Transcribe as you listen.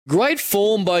Great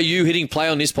form by you hitting play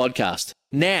on this podcast.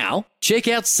 Now, check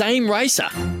out Same Racer,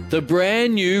 the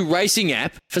brand new racing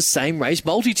app for same race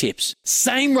multi-tips.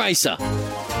 Same Racer.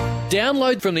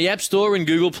 Download from the App Store and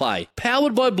Google Play.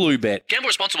 Powered by Bluebet. Gamble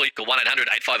responsibly. Call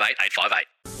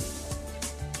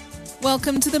 1-800-858-858.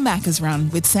 Welcome to the Macca's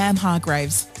Run with Sam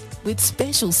Hargraves. With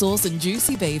special sauce and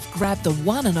juicy beef, grab the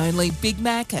one and only Big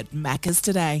Mac at Macca's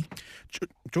today.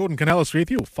 Jordan Canellis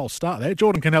with you. False start there.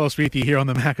 Jordan Canellis with you here on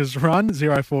the Macca's Run,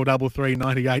 0433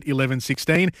 98 11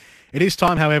 16. It is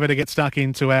time, however, to get stuck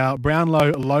into our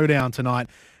Brownlow Lowdown tonight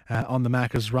on the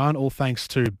Macca's Run, all thanks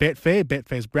to Betfair.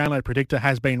 Betfair's Brownlow Predictor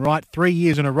has been right 3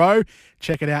 years in a row.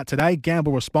 Check it out today.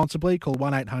 Gamble responsibly. Call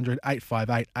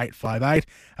 1-800-858-858.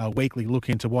 A weekly look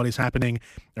into what is happening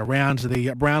around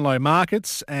the Brownlow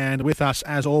markets. And with us,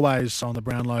 as always, on the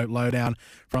Brownlow Lowdown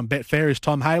from Betfair is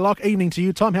Tom Haylock. Evening to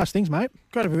you, Tom. How's things, mate?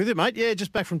 Great to be with you, mate. Yeah,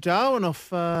 just back from Darwin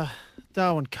off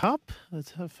Darwin Cup.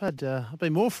 I've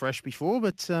been more fresh before,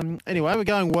 but anyway, we're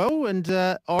going well, and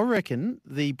I reckon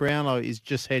the Brownlow is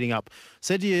just heating up.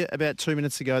 Said to you about 2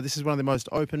 minutes ago, this is one of the most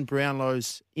open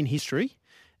Brownlows in history,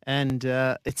 and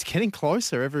it's getting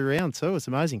closer every round too. It's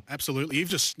amazing. Absolutely. You've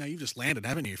just landed,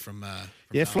 haven't you? From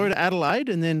flew to Adelaide,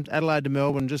 and then Adelaide to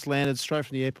Melbourne. Just landed straight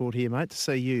from the airport here, mate, to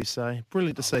see you. So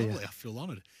brilliant to see you. I feel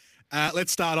honoured.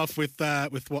 Let's start off with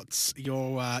what's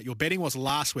your betting was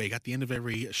last week. At the end of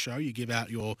every show, you give out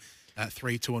your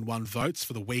 3, 2 and 1 votes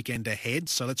for the weekend ahead.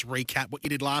 So let's recap what you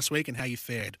did last week and how you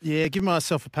fared. Yeah, give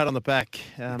myself a pat on the back.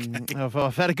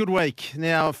 I've had a good week.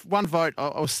 Now, one vote,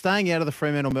 I was staying out of the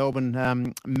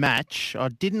Fremantle-Melbourne match. I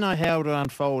didn't know how it would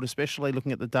unfold, especially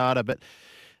looking at the data, but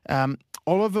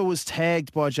Oliver was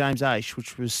tagged by James Aish,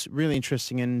 which was really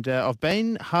interesting. And I've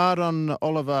been hard on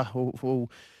Oliver,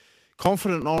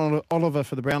 confident on Oliver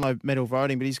for the Brownlow medal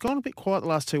voting, but he's gone a bit quiet the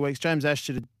last 2 weeks. James Ash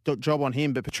did a job on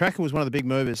him, but Petrarca was one of the big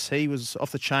movers. He was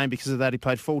off the chain because of that. He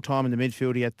played full-time in the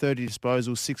midfield. He had 30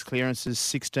 disposals, 6 clearances,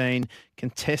 16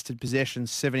 contested possessions,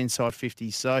 7 inside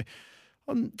 50. So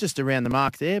I'm just around the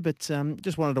mark there, but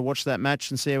just wanted to watch that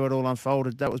match and see how it all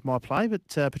unfolded. That was my play, but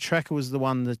Petrarca was the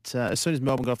one that as soon as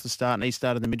Melbourne got off the start and he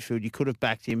started in the midfield, you could have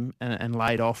backed him and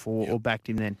laid off or backed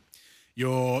him then.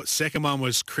 Your second one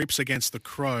was Cripps against the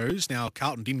Crows. Now,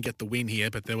 Carlton didn't get the win here,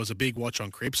 but there was a big watch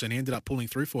on Cripps, and he ended up pulling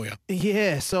through for you.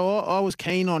 Yeah, so I was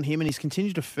keen on him, and he's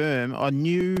continued to firm. I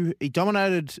knew he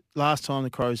dominated last time the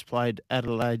Crows played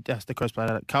Adelaide.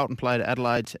 Carlton played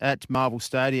Adelaide at Marvel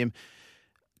Stadium.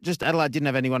 Just Adelaide didn't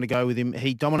have anyone to go with him.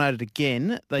 He dominated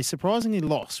again. They surprisingly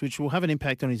lost, which will have an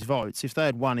impact on his votes. If they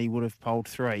had won, he would have polled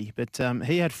 3. But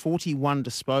he had 41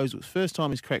 disposals. First time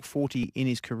he's cracked 40 in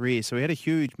his career. So he had a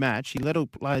huge match. He led all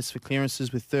players for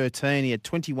clearances with 13. He had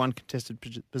 21 contested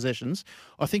possessions.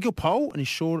 I think he'll poll, and he's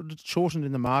shortened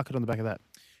in the market on the back of that.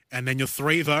 And then your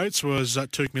 3 votes was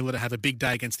Tuke Miller to have a big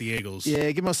day against the Eagles.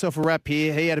 Yeah, give myself a wrap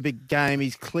here. He had a big game.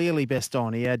 He's clearly best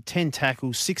on. He had 10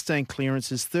 tackles, 16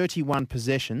 clearances, 31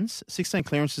 possessions. 16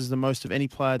 clearances is the most of any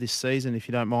player this season, if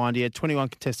you don't mind. He had 21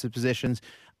 contested possessions,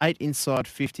 8 inside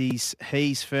 50s.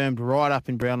 He's firmed right up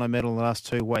in Brownlow medal in the last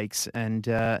 2 weeks. And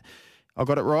I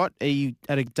got it right. He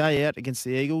had a day out against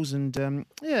the Eagles and,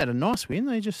 had a nice win.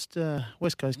 They just,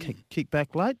 West Coast kicked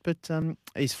back late, but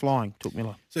he's flying, Tuke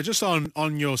Miller. So just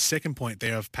on your second point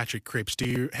there of Patrick Cripps,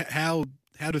 how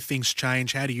do things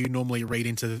change? How do you normally read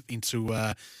into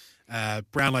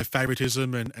Brownlow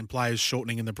favouritism and players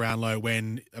shortening in the Brownlow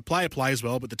when a player plays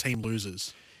well but the team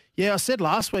loses? Yeah, I said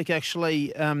last week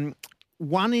actually,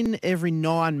 1 in every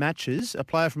 9 matches, a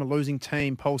player from a losing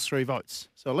team polls 3 votes.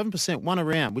 So 11% won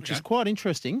around, which is quite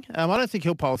interesting. I don't think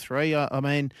he'll poll 3.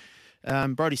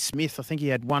 Brodie Smith, I think he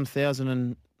had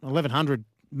 1,100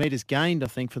 metres gained, I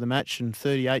think, for the match and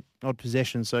 38 odd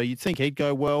possessions. So you'd think he'd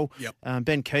go well. Yep.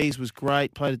 Ben Keys was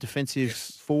great, played a defensive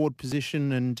forward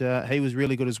position, and he was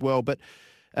really good as well. But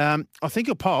I think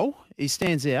he'll poll. He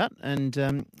stands out. And,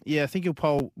 I think he'll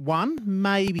poll 1,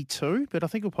 maybe 2, but I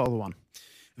think he'll poll the 1.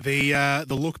 The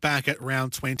look back at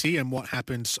round 20 and what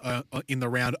happened in the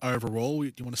round overall.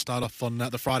 Do you want to start off on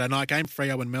the Friday night game,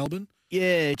 Freo and Melbourne?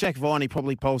 Yeah, Jack Viney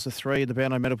probably polls the 3 in the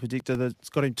Brownlow medal predictor. That's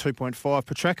got him 2.5.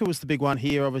 Petrarca was the big one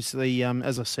here. Obviously,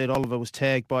 as I said, Oliver was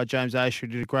tagged by James Aish, who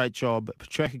did a great job.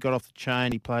 Petrarca got off the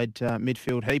chain. He played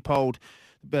midfield. He polled.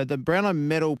 The Brownlow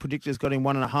medal predictors got him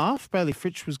 1.5. Bailey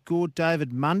Fritsch was good.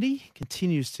 David Mundy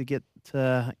continues to get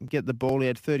the ball. He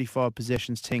had 35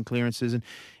 possessions, 10 clearances. And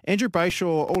Andrew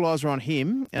Brayshaw, all eyes are on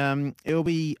him. He'll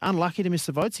be unlucky to miss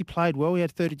the votes. He played well. He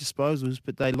had 30 disposals,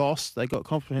 but they lost. They got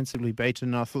comprehensively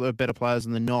beaten. I thought they were better players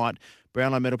in the night.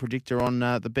 Brownlow medal predictor on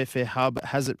the Betfair Hub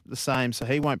has it the same, so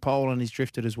he won't poll and he's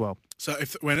drifted as well. So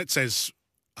when it says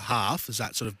a half, is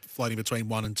that sort of floating between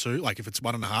 1 and 2? Like if it's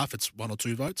 1.5, it's 1 or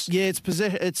 2 votes? Yeah, it's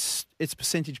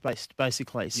percentage based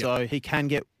basically. So he can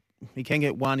get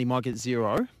 1, he might get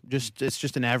 0. It's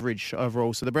just an average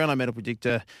overall. So the Brownlow Medal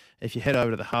Predictor, if you head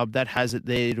over to the hub, that has it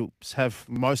there. It'll have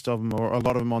most of them or a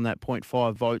lot of them on that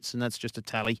 0.5 votes, and that's just a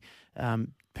tally,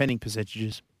 pending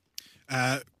percentages.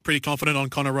 Pretty confident on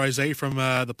Connor Rosé from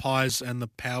the Pies and the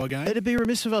Power game. It'd be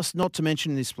remiss of us not to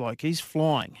mention this bloke. He's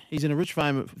flying. He's in a rich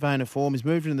vein of form. He's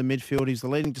moved into the midfield. He's the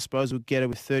leading disposal getter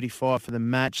with 35 for the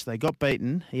match. They got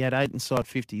beaten. He had 8 inside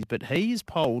 50s, but he is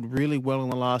polled really well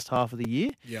in the last half of the year.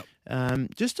 Yep.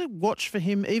 Just a watch for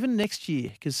him even next year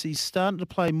because he's starting to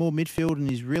play more midfield and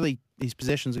his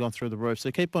possessions have gone through the roof.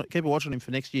 So keep a watch on him for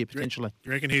next year potentially.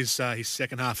 You reckon his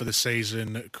second half of the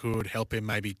season could help him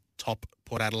maybe top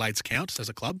Port Adelaide's count as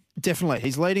a club? Definitely.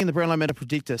 He's leading the Brownlow Medal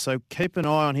Predictor, so keep an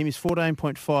eye on him. He's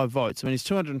 14.5 votes. I mean, he's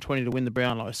 220 to win the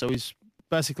Brownlow, so he's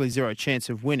basically 0 chance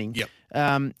of winning.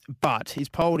 Yep. But he's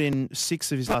polled in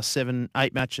 6 of his last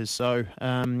 8 matches, so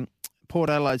Port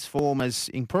Adelaide's form has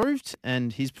improved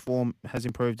and his form has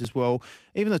improved as well.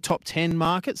 Even the top 10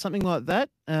 market, something like that,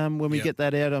 when we get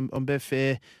that out on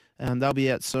Betfair, they'll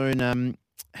be out soon.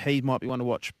 He might be one to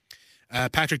watch.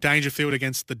 Patrick Dangerfield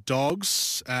against the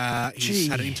Dogs. He's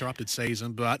had an interrupted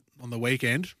season, but on the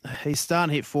weekend... He's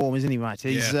starting to hit form, isn't he, mate?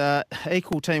 He's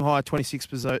equal team high, 26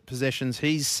 possessions.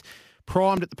 He's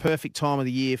primed at the perfect time of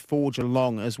the year for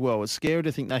Geelong as well. It's scary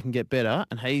to think they can get better,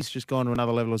 and he's just gone to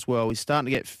another level as well. He's starting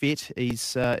to get fit. He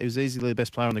was easily the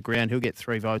best player on the ground. He'll get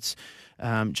 3 votes.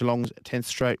 Geelong's 10th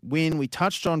straight win. We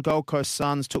touched on Gold Coast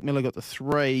Suns. Took Miller got the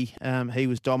 3. He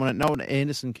was dominant. Nolan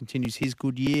Anderson continues his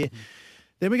good year.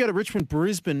 Then we go to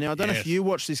Richmond-Brisbane. Now, I don't know if you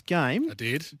watched this game. I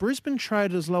did. Brisbane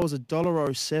traded as low as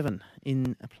 $1.07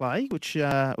 in play, which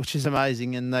is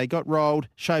amazing. And they got rolled.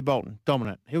 Shea Bolton,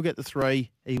 dominant. He'll get the 3.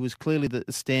 He was clearly the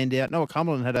standout. Noah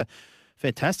Cumberland had a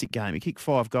fantastic game. He kicked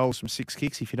 5 goals from 6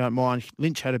 kicks, if you don't mind.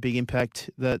 Lynch had a big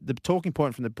impact. The talking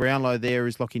point from the Brownlow there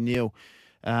is Lachie Neale.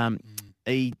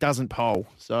 He doesn't poll,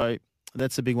 so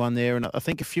that's a big one there. And I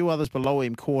think a few others below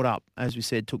him caught up. As we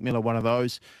said, Took Miller one of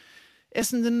those.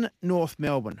 Essendon, North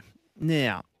Melbourne.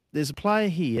 Now, there's a player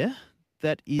here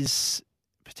that is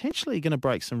potentially going to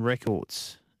break some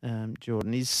records,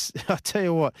 Jordan. I'll tell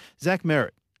you what, Zach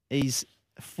Merritt, he's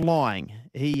flying.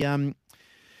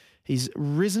 He's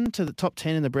risen to the top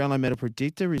 10 in the Brownlow Medal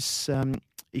Predictor.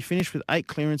 He finished with 8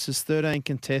 clearances, 13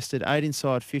 contested, 8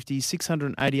 inside 50,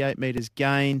 688 metres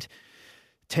gained,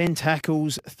 10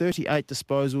 tackles, 38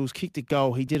 disposals, kicked a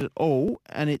goal. He did it all,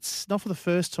 and it's not for the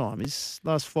first time. His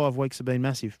last 5 weeks have been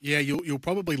massive. Yeah, you'll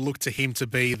probably look to him to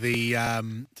be the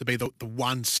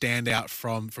one standout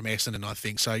from Essendon, I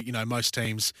think. So most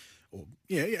teams,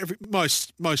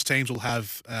 most teams will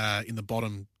have in the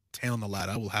bottom 10 on the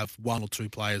ladder will have 1 or 2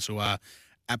 players who are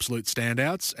absolute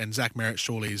standouts, and Zach Merritt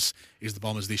surely is the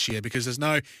Bombers this year because it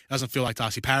doesn't feel like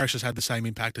Darcy Parish has had the same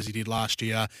impact as he did last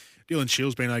year. Dylan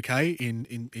Shields been okay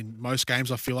in most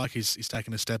games. I feel like he's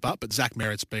taken a step up, but Zach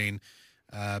Merritt's been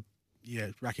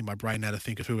racking my brain now to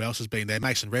think of who else has been there.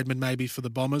 Mason Redmond maybe for the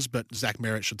Bombers, but Zach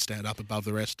Merritt should stand up above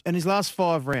the rest. And his last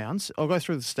 5 rounds, I'll go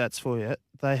through the stats for you.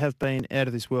 They have been out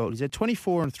of this world. He's had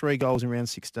 24 and 3 goals in round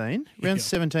 16. Round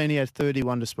 17, he had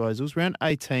 31 disposals. Round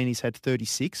 18, he's had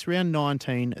 36. Round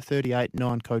 19, 38,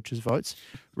 9 coaches' votes.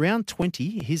 Round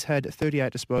 20, he's had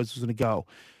 38 disposals and a goal.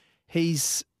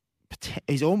 He's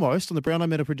almost, on the Brownlow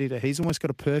Medal Predictor, he's almost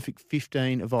got a perfect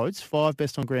 15 votes, 5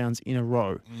 best on grounds in a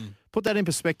row. Put that in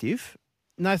perspective,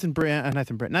 Nathan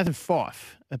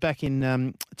Fyfe, back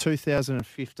in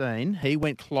 2015, he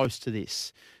went close to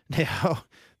this. Now,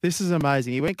 this is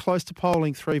amazing. He went close to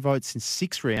polling 3 votes in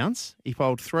 6 rounds. He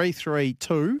polled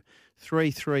 3-3-2,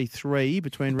 3-3-3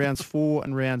 between rounds 4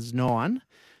 and rounds 9.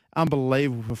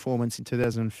 Unbelievable performance in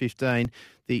 2015.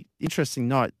 The interesting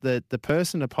note, the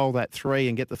person to poll that 3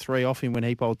 and get the 3 off him when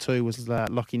he polled 2 was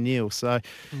Lachie Neale. So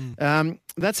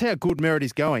that's how good Merritt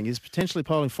is going. He's potentially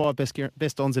polling 5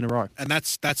 best ons in a row. And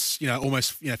that's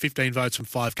almost 15 votes from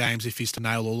 5 games if he's to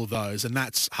nail all of those. And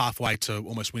that's halfway to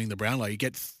almost winning the Brownlow. You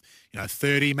get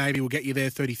 30 maybe will get you there,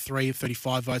 33,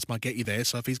 35 votes might get you there.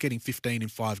 So if he's getting 15 in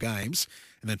 5 games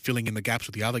and then filling in the gaps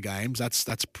with the other games, that's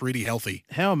pretty healthy.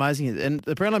 How amazing is it? And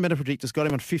the Brownlow Medal Predictor's got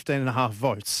him on 15.5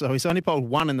 votes. So he's only polled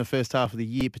 1 in the first half of the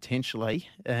year potentially,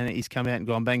 and he's come out and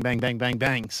gone bang, bang, bang, bang,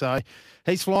 bang. So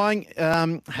he's flying.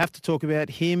 Have to talk about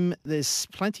him. There's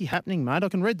plenty happening, mate. I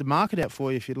can read the market out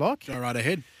for you if you'd like. Go right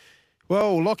ahead.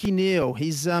 Well, Lachie Neale,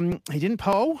 he didn't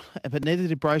poll, but neither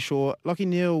did Brayshaw. Lachie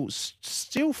Neale's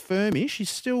still firmish. He's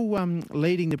still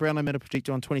leading the Brownlow Medal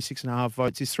Predictor on 26.5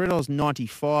 votes. He's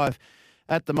 $3.95.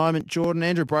 at the moment, Jordan.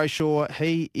 Andrew Brayshaw,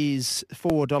 he is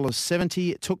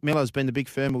 $4.70. Took Miller's been the big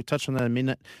firm. We'll touch on that in a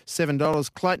minute.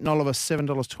 $7. Clayton Oliver,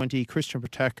 $7.20. Christian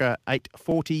Pataka,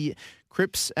 $8.40.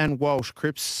 Cripps and Walsh.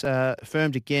 Cripps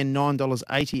firmed again,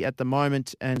 $9.80 at the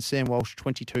moment, and Sam Walsh,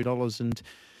 $22. And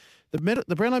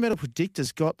the Brownlow Medal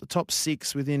Predictor's got the top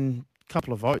 6 within a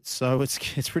couple of votes, so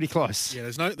it's pretty close. Yeah,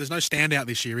 there's no standout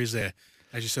this year, is there?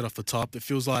 As you said off the top, it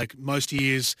feels like most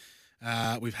years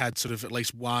we've had sort of at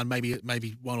least one,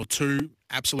 maybe one or two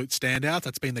absolute standouts.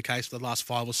 That's been the case for the last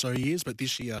 5 or so years, but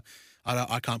this year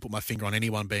I can't put my finger on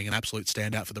anyone being an absolute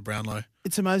standout for the Brownlow.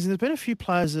 It's amazing. There's been a few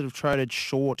players that have traded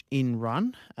short in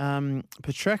run.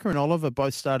 Petraka and Oliver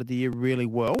both started the year really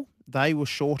well. They were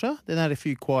shorter. Then they had a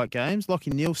few quiet games.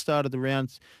 Lachie Neale started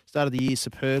the year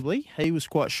superbly. He was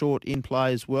quite short in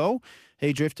play as well.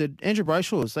 He drifted. Andrew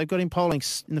Brayshaw's, they've got him polling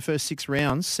in the first 6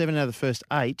 rounds, 7 out of the first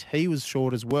 8. He was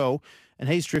short as well, and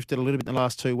he's drifted a little bit in the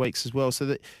last 2 weeks as well. So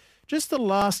that just the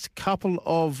last couple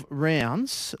of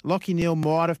rounds, Lachie Neale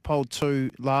might have polled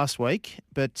 2 last week,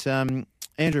 but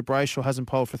Andrew Brayshaw hasn't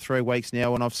polled for 3 weeks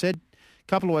now, and I've said a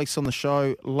couple of weeks on the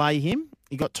show, lay him.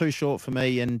 He got too short for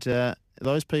me, and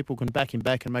those people can back him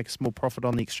back and make a small profit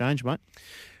on the exchange, mate.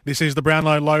 This is the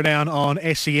Brownlow Lowdown on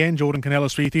SEN. Jordan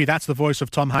Canellis with you. That's the voice of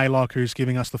Tom Haylock, who's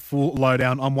giving us the full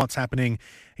lowdown on what's happening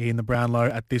in the Brownlow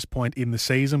at this point in the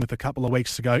season with a couple of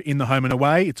weeks to go in the home and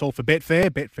away. It's all for Betfair.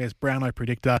 Betfair's Brownlow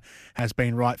Predictor has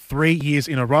been right 3 years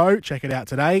in a row. Check it out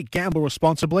today. Gamble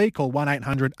responsibly. Call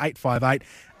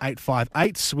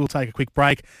 1-800-858-858. We'll take a quick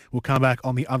break. We'll come back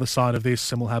on the other side of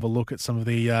this and we'll have a look at some of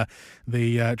the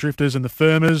drifters and the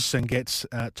firmers and get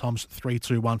Tom's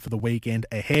 3-2-1 for the weekend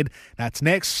ahead. That's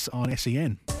next on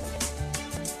SEN.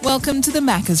 Welcome to the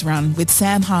Macca's Run with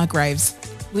Sam Hargraves.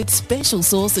 With special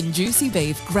sauce and juicy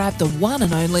beef, grab the one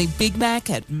and only Big Mac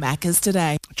at Macca's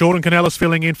today. Jordan Canellis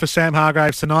filling in for Sam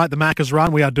Hargraves tonight. The Macca's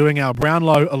Run. We are doing our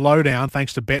Brownlow Lowdown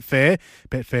thanks to Betfair.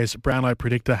 Betfair's Brownlow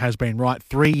Predictor has been right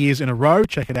 3 years in a row.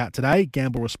 Check it out today.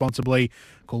 Gamble responsibly.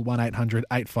 Call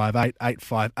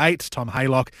 1-800-858-858. Tom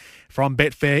Haylock from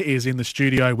Betfair is in the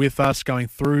studio with us going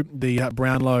through the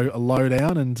Brownlow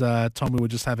Lowdown. And Tom, we were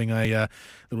just having a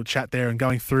little chat there and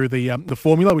going through the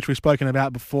formula, which we've spoken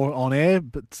about before on air.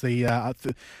 But the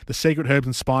secret herbs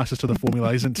and spices to the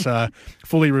formula isn't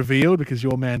fully revealed because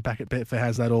your man back at Betfair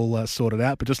has that all sorted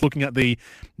out. But just looking at the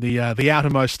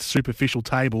outermost superficial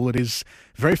table, it is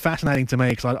very fascinating to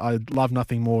me because I love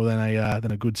nothing more than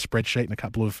a good spreadsheet and a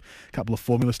couple of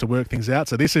formulas to work things out.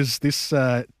 So this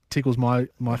tickles my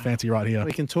fancy right here.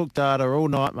 We can talk data all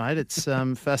night, mate. It's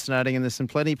fascinating, and there's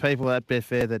plenty of people at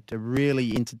Betfair that are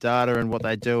really into data and what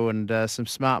they do, and some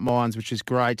smart minds, which is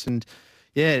great. And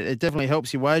yeah, it definitely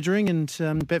helps your wagering, and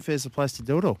Betfair's the place to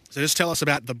do it all. So just tell us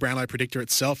about the Brownlow Predictor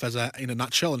itself in a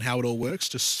nutshell and how it all works,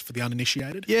 just for the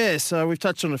uninitiated. Yeah, so we've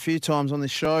touched on it a few times on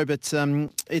this show, but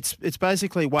it's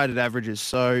basically weighted averages.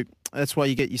 So that's why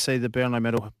you see the Brownlow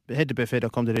Medal. Head to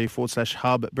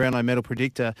betfair.com.au/hub Brownlow Medal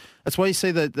Predictor. That's why you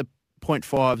see the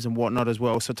 0.5s and whatnot as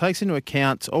well. So it takes into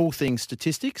account all things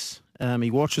statistics.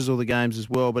 He watches all the games as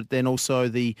well, but then also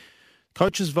the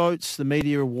coaches' votes, the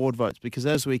media award votes, because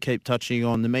as we keep touching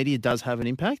on, the media does have an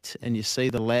impact, and you see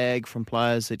the lag from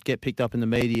players that get picked up in the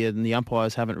media and the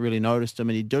umpires haven't really noticed them,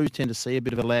 and you do tend to see a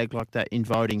bit of a lag like that in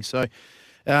voting. So,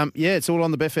 it's all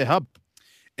on the Betfair Hub.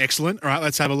 Excellent. All right,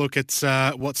 let's have a look at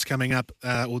what's coming up.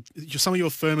 Some of your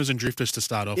firmers and drifters to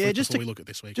start off with before we look at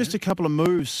this week. Just a couple of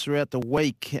moves throughout the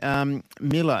week.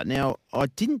 Miller. Now, I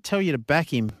didn't tell you to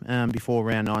back him before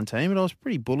round 19, but I was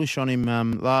pretty bullish on him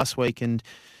last week, and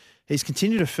he's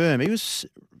continued to firm. He was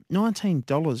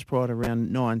 $19 prior to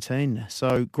round 19.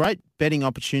 So great betting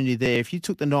opportunity there. If you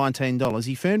took the $19,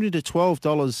 he firmed into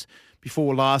 $12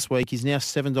 before last week. He's now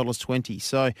 $7.20.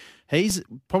 So he's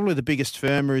probably the biggest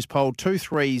firmer. He's polled 2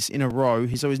 3s in a row.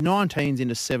 So his 19's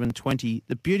into $7.20.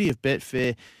 The beauty of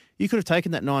Betfair, you could have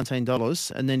taken that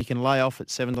 $19 and then you can lay off at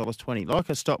 $7.20. Like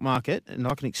a stock market and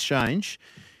like an exchange,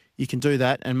 you can do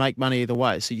that and make money either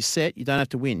way. So you're set. You don't have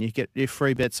to win. You get your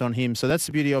free bets on him. So that's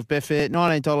the beauty of Betfair.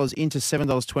 $19 into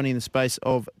 $7.20 in the space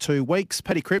of 2 weeks.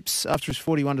 Paddy Cripps, after his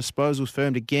 41 disposals,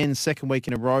 firmed again, 2nd week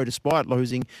in a row despite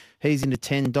losing. He's into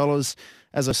 $10.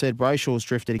 As I said, Brayshaw's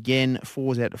drifted again,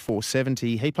 4's out to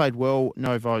 $4.70. He played well.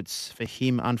 No votes for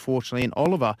him, unfortunately. And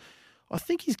Oliver, I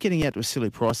think he's getting out to a silly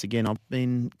price again. I've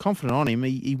been confident on him.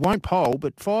 He won't poll,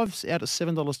 but 5's out at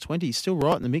 $7.20. He's still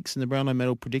right in the mix in the Brownlow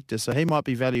Medal Predictor, so he might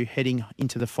be value heading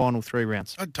into the final 3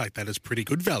 rounds. I'd take that as pretty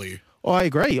good value. I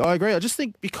agree. I just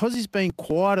think because he's been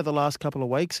quieter the last couple of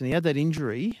weeks and he had that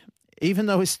injury, even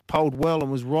though he's polled well and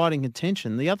was right in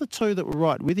contention, the other 2 that were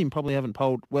right with him probably haven't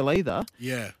polled well either.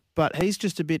 Yeah. but he's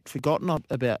just a bit forgotten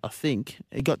about, I think.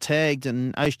 He got tagged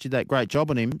and Aish did that great job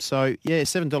on him. So, yeah,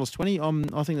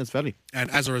 $7.20, I think that's value.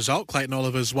 And as a result, Clayton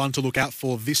Oliver's one to look out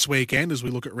for this weekend as we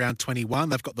look at round 21.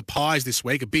 They've got the Pies this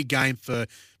week, a big game for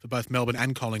both Melbourne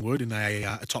and Collingwood in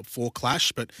a top 4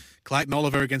 clash. But Clayton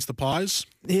Oliver against the Pies?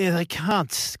 Yeah, they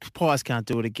can't. Pies can't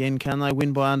do it again, can they?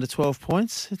 Win by under 12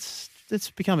 points? It's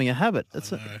becoming a habit.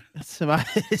 It's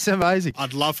amazing.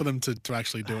 I'd love for them to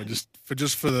actually do it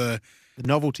just for the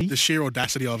novelty, the sheer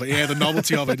audacity of it. Yeah, the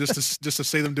novelty of it, just to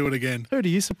see them do it again. Who do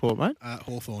you support, mate?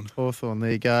 Hawthorn. Hawthorn,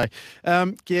 there you go.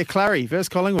 Clary versus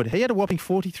Collingwood. He had a whopping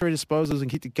 43 disposals and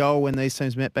kicked a goal when these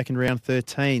teams met back in round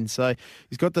 13. So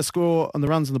he's got the score on the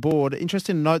runs on the board.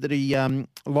 Interesting to note that he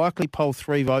likely polled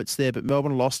 3 votes there, but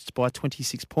Melbourne lost by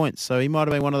 26 points. So he might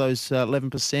have been one of those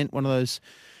 11%, one of those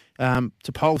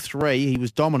to poll 3. He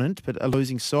was dominant, but a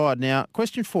losing side. Now,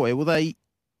 question for you,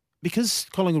 because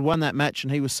Collingwood won that match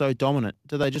and he was so dominant,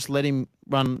 do they just let him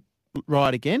run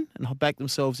right again and back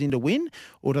themselves in to win?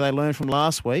 Or do they learn from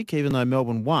last week, even though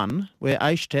Melbourne won, where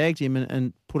Aish tagged him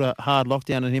and put a hard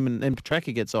lockdown on him and then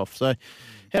Petrarca gets off? So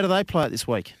how do they play it this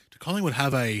week? Do Collingwood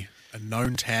have a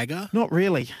known tagger? Not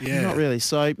really. Yeah. Not really.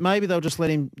 So maybe they'll just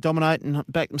let him dominate and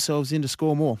back themselves in to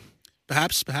score more.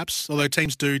 Perhaps. Although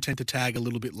teams do tend to tag a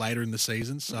little bit later in the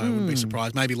season, so I wouldn't be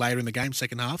surprised. Maybe later in the game,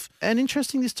 second half. And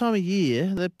interesting this time of year,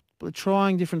 they're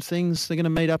trying different things. They're going to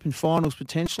meet up in finals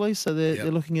potentially, so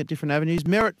they're looking at different avenues.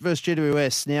 Merritt versus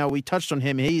GWS. Now, we touched on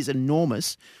him. He is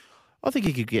enormous. I think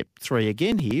he could get 3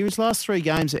 again here. His last 3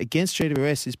 games against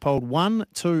GWS is polled 1,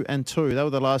 2 and 2. They were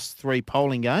the last 3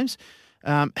 polling games.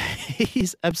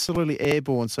 He's absolutely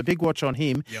airborne, so big watch on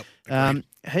him. Yep,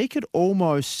 he could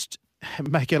almost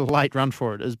make it a late run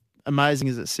for it. As amazing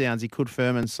as it sounds, he could,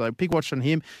 Furman. So big watch on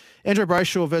him. Andrew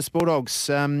Brayshaw versus Bulldogs.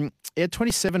 He had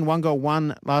 27, 1 goal,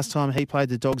 1 last time he played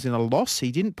the Dogs in a loss.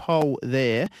 He didn't poll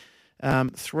there.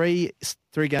 Three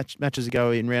matches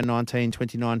ago in round 19,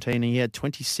 2019, he had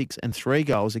 26 and 3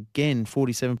 goals. Again,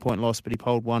 47-point loss, but he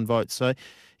polled 1 vote. So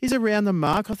he's around the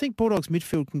mark. I think Bulldogs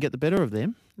midfield can get the better of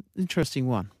them. Interesting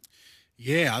one.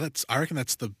 Yeah, I reckon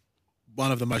that's one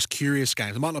of the most curious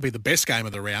games. It might not be the best game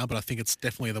of the round, but I think it's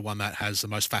definitely the one that has the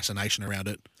most fascination around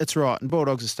it. That's right. And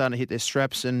Bulldogs are starting to hit their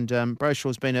straps, and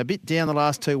Brayshaw's been a bit down the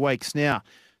last 2 weeks. Now,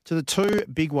 to the 2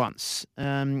 big ones.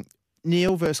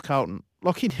 Neil versus Carlton.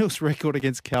 Lachie Neale's record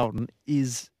against Carlton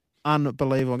is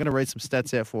unbelievable. I'm going to read some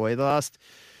stats out for you. The last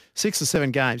 6 or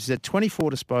 7 games, he's had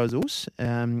 24 disposals,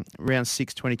 round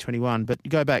 6, 2021. But you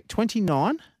go back,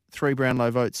 29, 3 Brownlow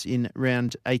votes in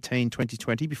round 18,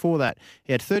 2020. Before that,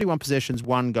 he had 31 possessions,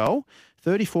 1 goal,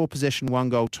 34 possession, 1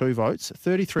 goal, 2 votes,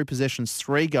 33 possessions,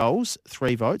 3 goals,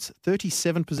 3 votes,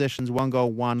 37 possessions, 1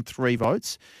 goal, 1, 3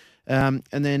 votes. And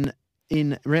then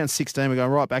in round 16, we're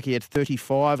going right back, he had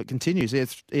 35. It continues. He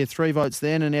had 3 votes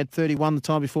then and he had 31 the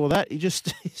time before that.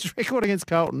 His record against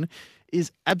Carlton is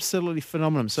absolutely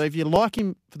phenomenal. So if you like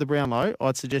him for the Brownlow,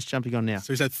 I'd suggest jumping on now.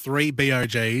 So he's had 3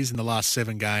 BOGs in the last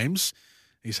 7 games.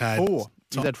 He's had 4.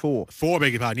 He's had 4. 4,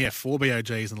 beg your pardon. Yeah, 4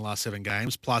 BOGs in the last 7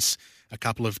 games, plus a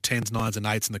couple of 10s, 9s and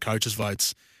 8s in the coaches'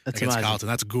 votes against amazing. Carlton.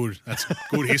 That's good. That's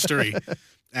good history.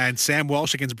 And Sam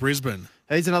Walsh against Brisbane.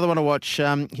 He's another one to watch.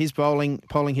 His polling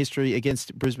history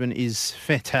against Brisbane is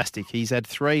fantastic. He's had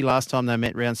 3 last time they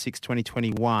met, round 6,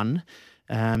 2021.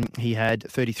 He had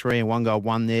 33 and 1 goal,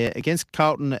 1 there. Against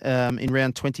Carlton in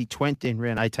round 2020, in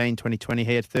round 18, 2020,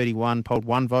 he had 31, polled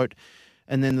 1 vote.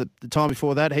 And then the time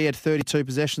before that, he had 32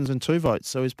 possessions and 2 votes.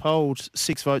 So he's polled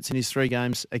 6 votes in his 3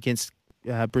 games against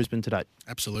Brisbane to date.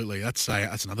 Absolutely. That's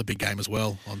another big game as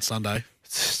well on Sunday.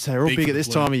 They're all big at this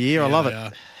time of year. Yeah, I love it.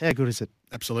 are. How good is it?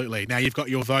 Absolutely. Now you've got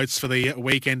your votes for the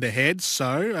weekend ahead.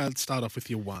 So let's start off with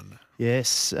your 1.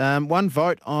 Yes. 1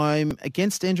 vote. I'm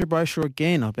against Andrew Brayshaw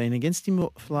again. I've been against him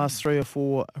for the last 3 or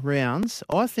 4 rounds.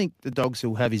 I think the Dogs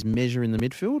will have his measure in the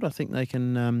midfield. I think they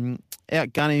can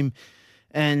outgun him.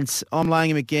 And I'm laying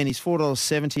him again. He's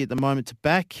 $4.70 at the moment to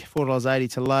back,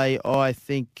 $4.80 to lay. I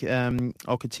think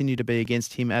I'll continue to be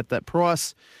against him at that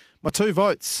price. My 2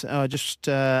 votes, I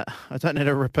don't need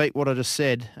to repeat what I just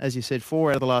said. As you said,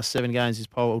 4 out of the last 7 games he's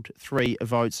polled 3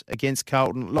 votes against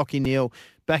Carlton. Lachie Neale,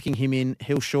 backing him in,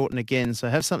 he'll shorten again. So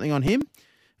have something on him.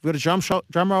 We've got a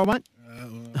drum roll, mate?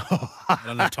 I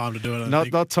don't have time to do it.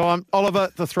 Not time. Oliver,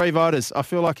 the 3 voters. I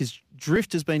feel like his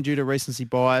drift has been due to recency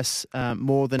bias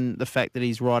more than the fact that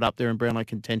he's right up there in Brownlow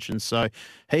contention. So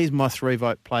he's my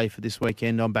 3-vote play for this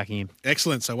weekend. I'm backing him.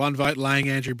 Excellent. So 1 vote laying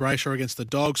Andrew Brayshaw against the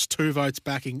Dogs, 2 votes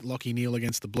backing Lachie Neale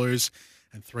against the Blues,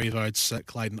 and 3 votes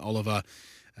Clayton Oliver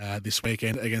this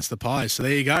weekend against the Pies. So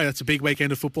there you go. That's a big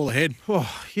weekend of football ahead.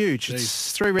 Oh, huge. Jeez.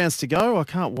 It's 3 rounds to go. I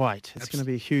can't wait. It's going to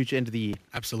be a huge end of the year.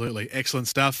 Absolutely. Excellent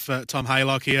stuff. Tom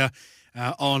Haylock here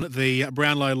on the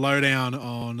Brownlow Lowdown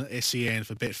on SEN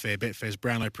for Betfair. Betfair's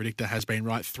Brownlow Predictor has been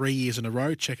right 3 years in a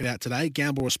row. Check it out today.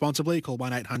 Gamble responsibly. Call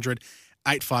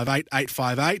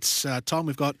 1-800-858-858. Tom,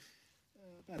 we've got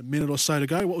about a minute or so to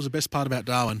go. What was the best part about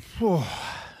Darwin? Well,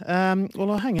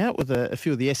 I hung out with a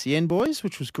few of the SEN boys,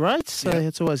 which was great. So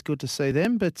It's always good to see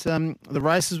them. But the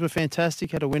races were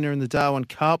fantastic. Had a winner in the Darwin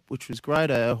Cup, which was great.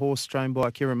 A horse trained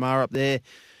by Kieran Maher up there.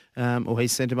 He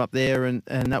sent him up there, and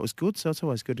that was good. So it's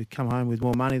always good to come home with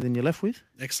more money than you're left with.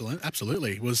 Excellent.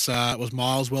 Absolutely. Was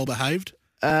Miles well behaved?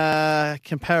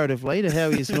 Comparatively to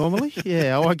how he is normally.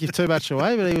 Yeah, I won't give too much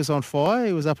away, but he was on fire.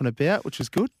 He was up and about, which was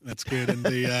good. That's good. And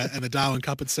the Darwin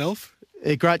Cup itself?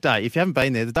 A great day. If you haven't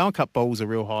been there, the Darwin Cup Bowl is a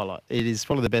real highlight. It is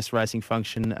probably the best racing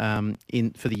function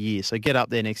for the year. So get up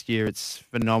there next year. It's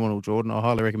phenomenal, Jordan. I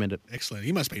highly recommend it. Excellent.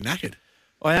 You must be knackered.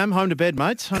 I am home to bed,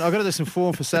 mate. I've got to do some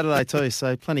form for Saturday too,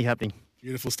 so plenty happening.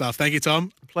 Beautiful stuff. Thank you,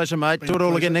 Tom. Pleasure, mate. Do it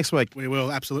all again next week. We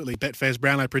will, absolutely. Betfair's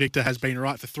Brownlow Predictor has been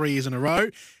right for 3 years in a row.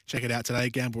 Check it out today.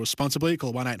 Gamble responsibly.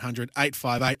 Call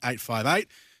 1-800-858-858. Let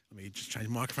me just change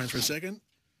microphones for a second.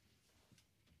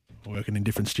 Working in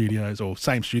different studios, or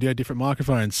same studio, different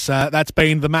microphones. That's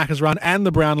been the Macca's Run and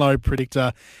the Brownlow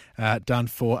Predictor done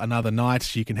for another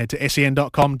night. You can head to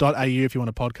sen.com.au if you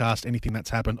want to podcast anything that's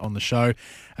happened on the show.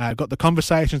 Got the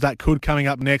conversations that could coming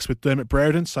up next with Dermot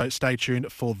Brereton, so stay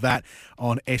tuned for that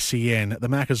on SEN. The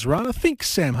Macca's Run. I think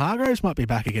Sam Hargraves might be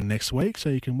back again next week, so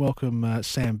you can welcome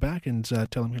Sam back and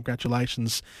tell him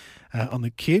congratulations on the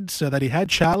kids that he had,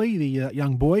 Charlie, the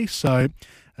young boy. So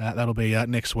that'll be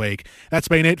next week. That's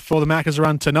been it for the Macca's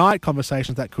Run tonight.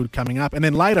 Conversations that could coming up. And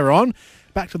then later on,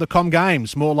 back to the Com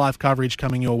Games. More live coverage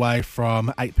coming your way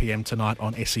from 8 p.m. tonight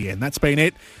on SEN. That's been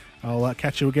it. I'll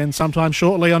catch you again sometime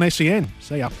shortly on SEN.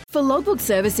 See ya. For logbook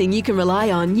servicing you can rely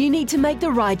on, you need to make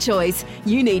the right choice.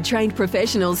 You need trained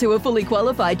professionals who are fully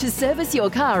qualified to service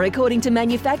your car according to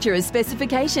manufacturer's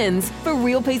specifications. For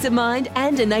real peace of mind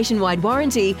and a nationwide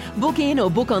warranty, book in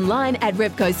or book online at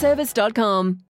repcoservice.com.